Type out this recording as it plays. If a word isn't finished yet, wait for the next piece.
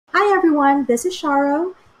everyone, this is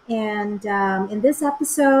Sharo, and in this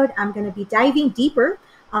episode, I'm going to be diving deeper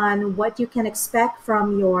on what you can expect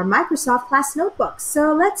from your Microsoft Class notebooks.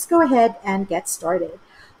 So let's go ahead and get started.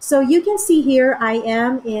 So you can see here, I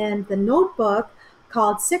am in the notebook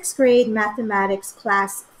called Sixth Grade Mathematics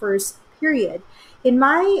Class First Period. In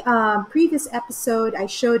my previous episode, I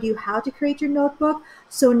showed you how to create your notebook.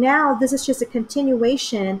 So now this is just a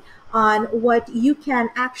continuation on what you can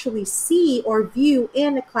actually see or view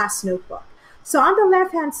in a class notebook. So on the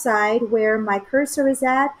left-hand side where my cursor is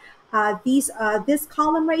at, this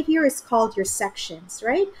column right here is called your sections,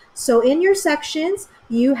 right? So in your sections,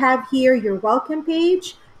 you have here your welcome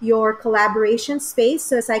page, your collaboration space.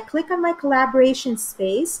 So as I click on my collaboration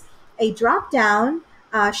space, a drop-down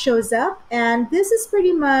shows up, and this is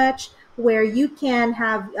pretty much where you can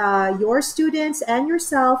have your students and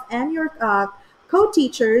yourself and your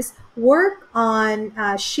co-teachers work on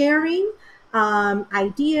sharing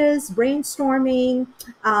ideas, brainstorming,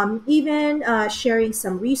 even sharing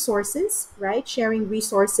some resources, right? Sharing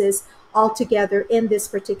resources all together in this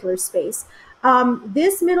particular space.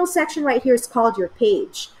 This middle section right here is called your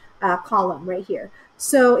page column right here.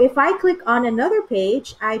 So if I click on another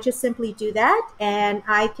page, I just simply do that, and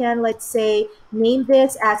I can, let's say, name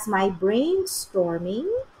this as my brainstorming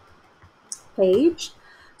page.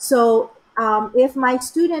 So if my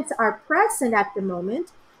students are present at the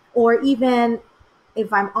moment, or even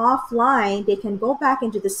if I'm offline, they can go back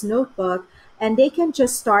into this notebook and they can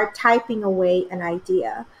just start typing away an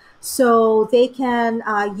idea. So they can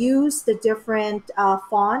use the different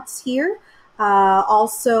fonts here,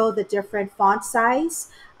 also the different font size,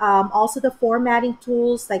 also the formatting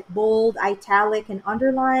tools like bold, italic, and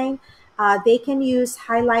underline. They can use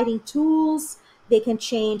highlighting tools. They can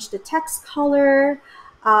change the text color.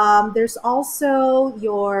 There's also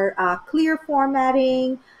your clear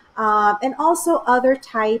formatting, and also other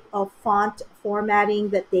type of font formatting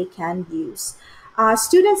that they can use.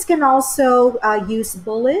 Students can also use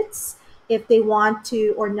bullets if they want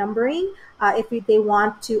to, or numbering, if they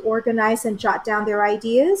want to organize and jot down their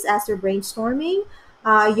ideas as they're brainstorming.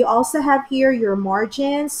 You also have here your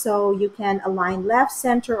margins, so you can align left,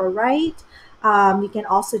 center, or right. You can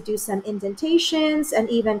also do some indentations and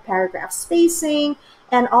even paragraph spacing,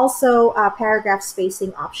 and also paragraph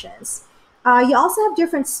spacing options. You also have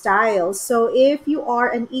different styles. So if you are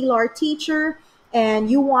an ELAR teacher and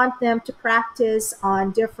you want them to practice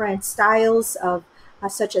on different styles of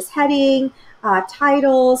such as heading,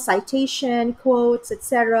 title, citation, quotes,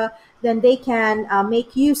 etc., then they can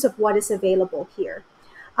make use of what is available here.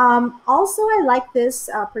 Also, I like this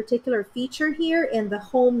particular feature here in the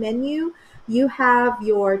home menu. You have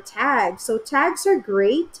your tags. So tags are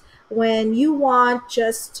great when you want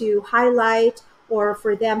just to highlight or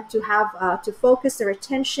for them to have to focus their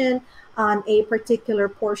attention on a particular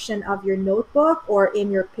portion of your notebook or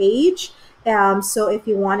in your page. So if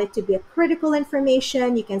you want it to be a critical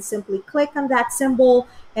information, you can simply click on that symbol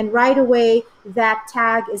and right away that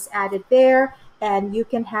tag is added there, and you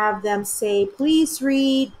can have them say, please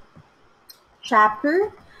read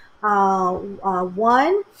chapter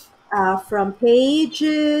 1 from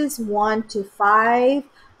pages 1 to 5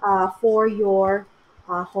 for your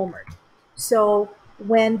homework. So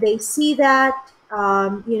when they see that,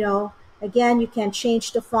 again, you can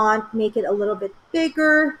change the font, make it a little bit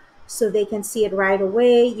bigger so they can see it right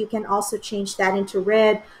away. You can also change that into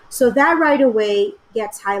red, so that right away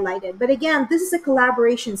gets highlighted. But again, this is a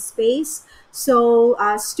collaboration space, so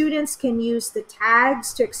students can use the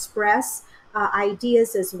tags to express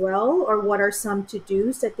ideas as well, or what are some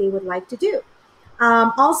to-dos that they would like to do.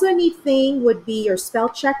 Also a neat thing would be your spell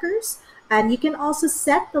checkers, and you can also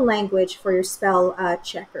set the language for your spell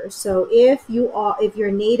checker. So if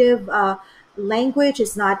your native language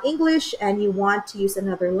is not English and you want to use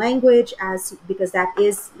another language, because that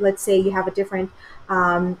is, let's say you have a different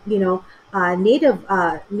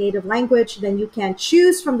native language, then you can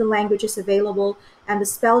choose from the languages available, and the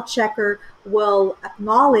spell checker will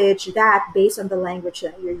acknowledge that based on the language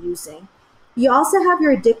that you're using. You also have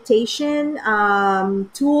your dictation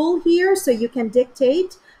tool here, so you can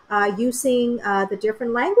dictate using the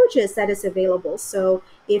different languages that is available. So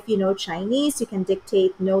if you know Chinese, you can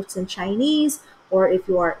dictate notes in Chinese, or if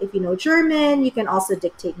you know German, you can also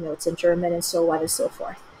dictate notes in German, and so on and so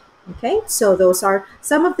forth. Okay, so those are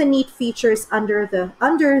some of the neat features under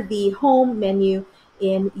the home menu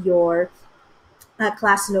in your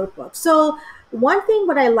class notebook. So one thing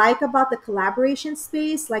what I like about the collaboration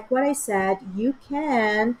space, like what I said, you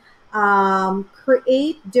can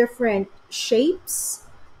create different shapes.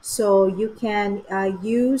 So you can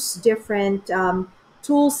use different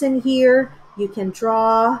tools in here. You can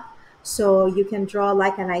draw So you can draw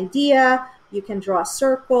like an idea, you can draw a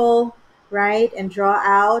circle, right? And draw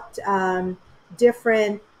out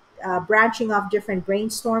different, branching off different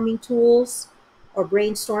brainstorming tools or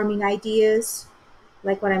brainstorming ideas,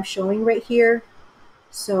 like what I'm showing right here.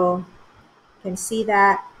 So you can see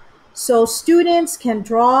that. So students can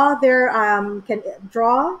draw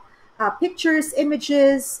pictures,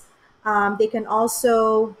 images. They can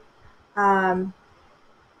also um,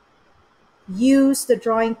 use the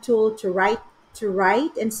drawing tool to write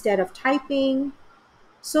instead of typing.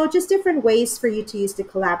 So just different ways for you to use the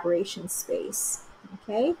collaboration space.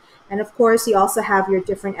 Okay. And of course, you also have your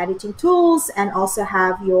different editing tools and also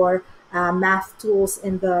have your math tools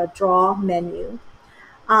in the draw menu.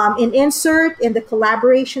 In insert, in the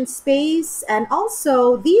collaboration space, and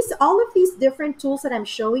also all of these different tools that I'm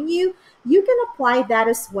showing you, you can apply that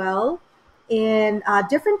as well in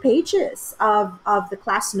different pages of the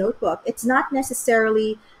class notebook. It's not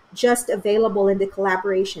necessarily just available in the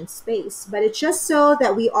collaboration space, but it's just so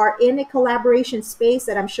that we are in a collaboration space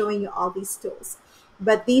that I'm showing you all these tools.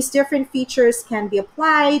 But these different features can be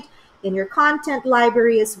applied in your content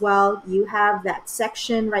library as well. You have that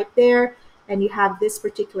section right there, and you have this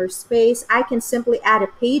particular space. I can simply add a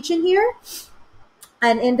page in here.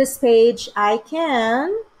 And in this page, I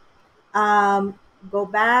can go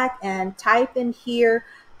back and type in here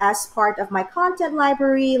as part of my content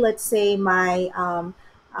library, let's say my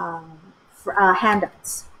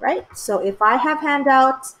handouts, right? So if I have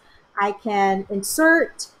handouts, I can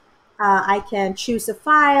insert, I can choose a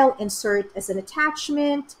file, insert as an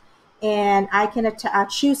attachment, and I can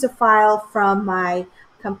choose a file from my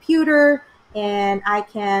computer, and I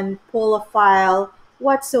can pull a file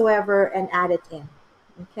whatsoever and add it in.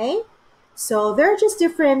 Okay, so there are just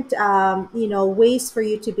different ways for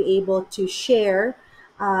you to be able to share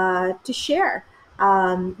your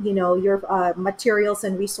materials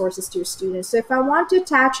and resources to your students. So if I want to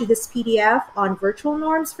attach this PDF on virtual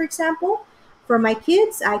norms, for example, for my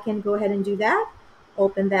kids, I can go ahead and do that.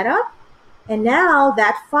 Open that up. And now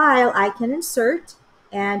that file I can insert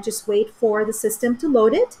and just wait for the system to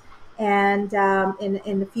load it. And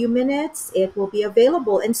in a few minutes, it will be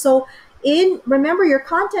available. And so remember, your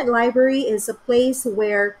content library is a place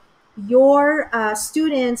where your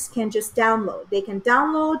students can just download. They can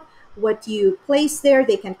download what you place there.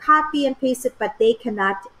 They can copy and paste it, but they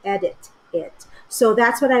cannot edit it. So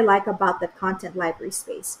that's what I like about the content library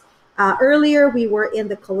space. Earlier, we were in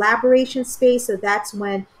the collaboration space. So that's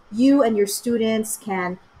when you and your students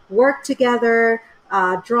can work together,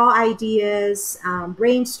 draw ideas,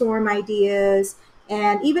 brainstorm ideas,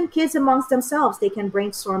 and even kids amongst themselves, they can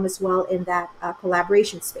brainstorm as well in that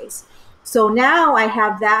collaboration space. So now I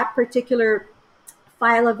have that particular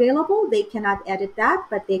file available. They cannot edit that,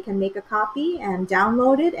 but they can make a copy and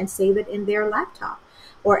download it and save it in their laptop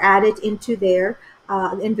or add it into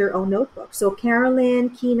in their own notebook. So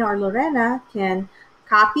Carolyn, Kina, or Lorena can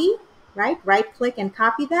copy, right click and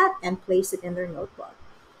copy that and place it in their notebook.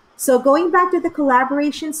 So going back to the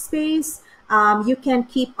collaboration space, you can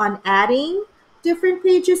keep on adding different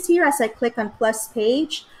pages here as I click on plus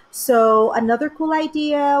page. So another cool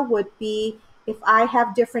idea would be if I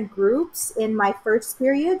have different groups in my first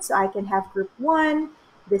period, so I can have group 1,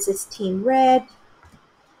 this is team red,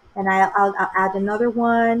 and I'll add another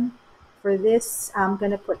one. For this, I'm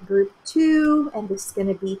going to put group 2, and this is going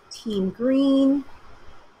to be team green.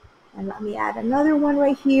 And let me add another one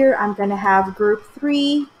right here. I'm going to have group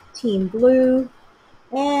 3, team blue,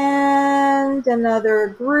 and another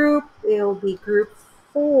group, it'll be group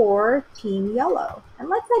 4, team yellow. And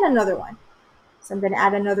let's add another one. So I'm going to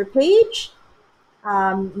add another page,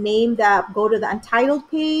 go to the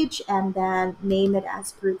untitled page, and then name it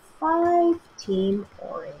as group 5, team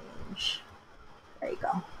orange. There you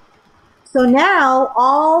go. So now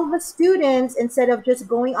all the students, instead of just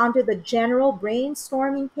going onto the general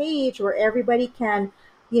brainstorming page where everybody can,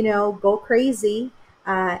 go crazy,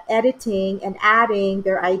 editing and adding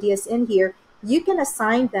their ideas in here, you can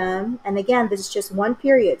assign them. And again, this is just one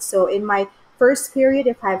period. So in my first period,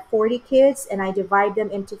 if I have 40 kids and I divide them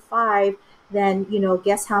into 5, then,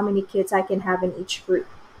 guess how many kids I can have in each group,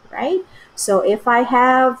 right? So if I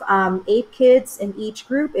have 8 kids in each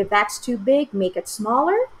group, if that's too big, make it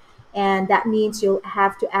smaller. And that means you'll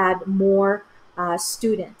have to add more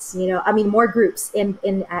students, more groups in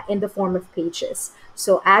the form of pages.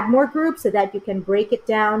 So add more groups so that you can break it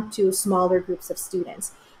down to smaller groups of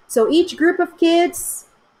students. So each group of kids,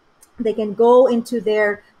 they can go into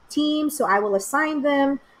their team. So I will assign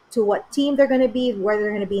them to what team they're going to be, whether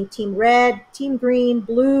they're going to be in team red, team green,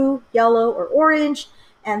 blue, yellow, or orange,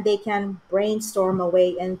 and they can brainstorm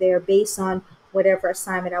away in there based on whatever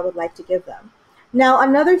assignment I would like to give them. Now,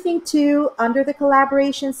 another thing too, under the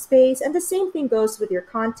collaboration space, and the same thing goes with your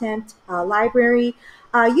content library,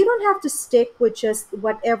 you don't have to stick with just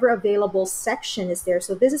whatever available section is there.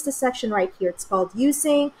 So this is the section right here. It's called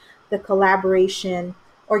using the collaboration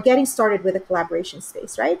or getting started with a collaboration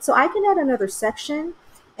space, right? So I can add another section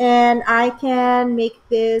and I can make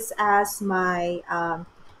this as my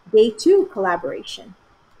day two collaboration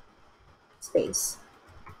space,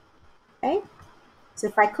 okay? So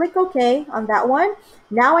if I click OK on that one,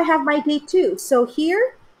 now I have my day two. So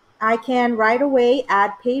here I can right away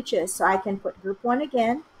add pages. So I can put group one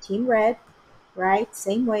again, team red, right?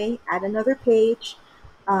 Same way, add another page.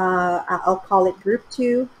 I'll call it group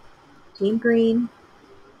two, team green,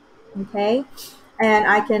 okay? And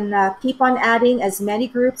I can keep on adding as many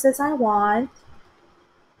groups as I want,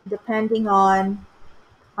 depending on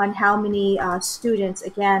how many students,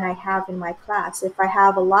 again, I have in my class. If I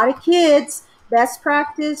have a lot of kids, best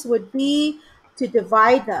practice would be to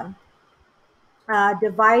divide them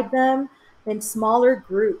in smaller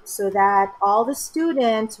groups so that all the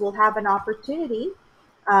students will have an opportunity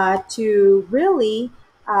to really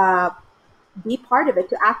be part of it,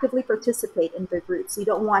 to actively participate in the groups. You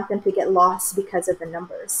don't want them to get lost because of the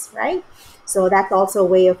numbers, right? So that's also a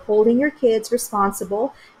way of holding your kids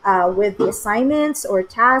responsible with the assignments or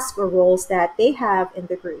tasks or roles that they have in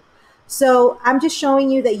the group. So I'm just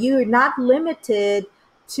showing you that you're not limited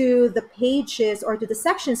to the pages or to the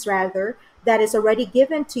sections rather that is already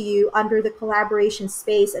given to you under the collaboration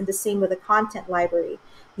space, and the same with the content library.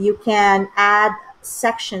 You can add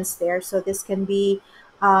sections there. So this can be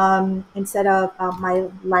instead of my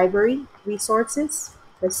library resources,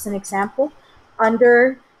 this is an example,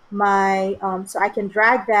 under my, so I can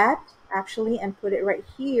drag that actually and put it right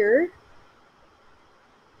here.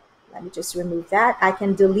 Let me just remove that. I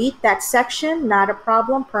can delete that section, not a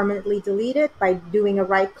problem, permanently delete it by doing a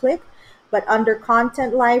right click. But under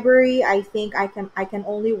content library, I think I can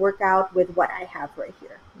only work out with what I have right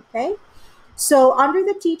here, okay? So under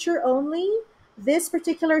the teacher only, this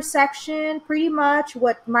particular section, pretty much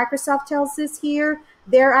what Microsoft tells us here,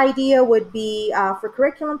 their idea would be for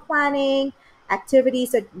curriculum planning,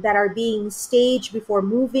 activities that are being staged before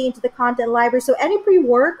moving into the content library. So any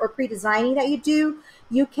pre-work or pre-designing that you do,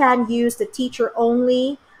 you can use the teacher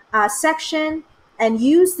only section and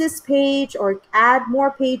use this page or add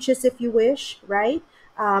more pages if you wish, right?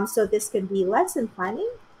 So this can be lesson planning,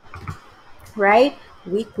 right?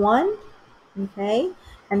 Week one, okay?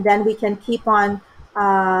 And then we can keep on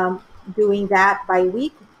doing that by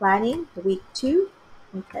week, planning week two,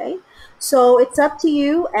 okay? So it's up to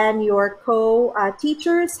you and your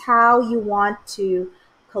co-teachers how you want to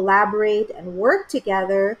collaborate and work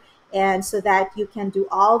together, and so that you can do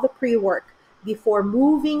all the pre-work before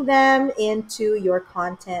moving them into your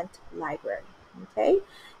content library, okay?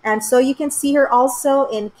 And so you can see here also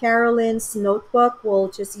in Carolyn's notebook, we'll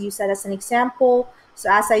just use that as an example. So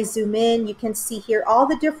as I zoom in, you can see here all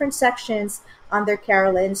the different sections under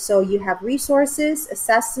Carolyn. So you have resources,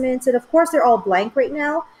 assessments, and of course they're all blank right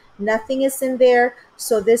now. Nothing is in there.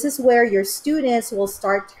 So this is where your students will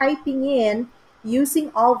start typing in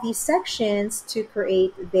using all these sections to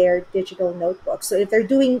create their digital notebook. So if they're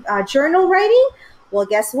doing journal writing, well,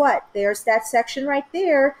 guess what? There's that section right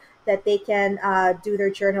there that they can do their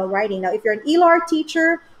journal writing. Now, if you're an ELAR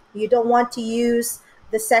teacher, you don't want to use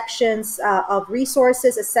the sections of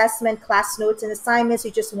resources, assessment, class notes, and assignments. You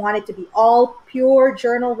just want it to be all pure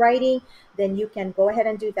journal writing, then you can go ahead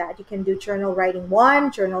and do that. You can do journal writing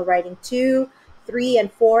 1, journal writing 2, 3,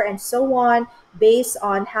 and 4, and so on, based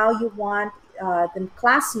on how you want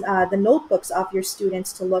the notebooks of your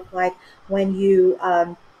students to look like when you,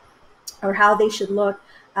 or how they should look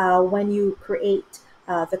when you create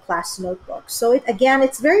the class notebook. So again,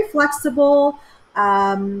 it's very flexible.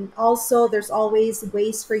 Also, there's always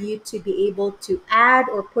ways for you to be able to add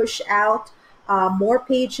or push out more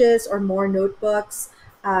pages or more notebooks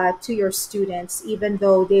to your students. Even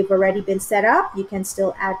though they've already been set up, you can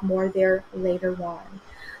still add more there later on.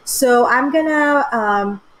 So I'm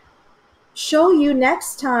gonna show you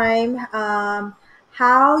next time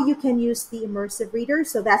how you can use the immersive reader.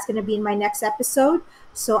 So that's going to be in my next episode.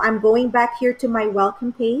 So I'm going back here to my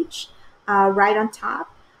welcome page right on top,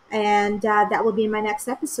 and that will be in my next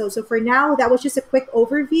episode. So for now, that was just a quick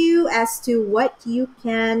overview as to what you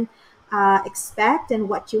can expect and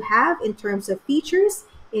what you have in terms of features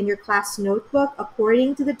in your class notebook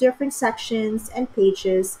according to the different sections and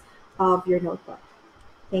pages of your notebook.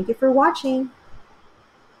 Thank you for watching.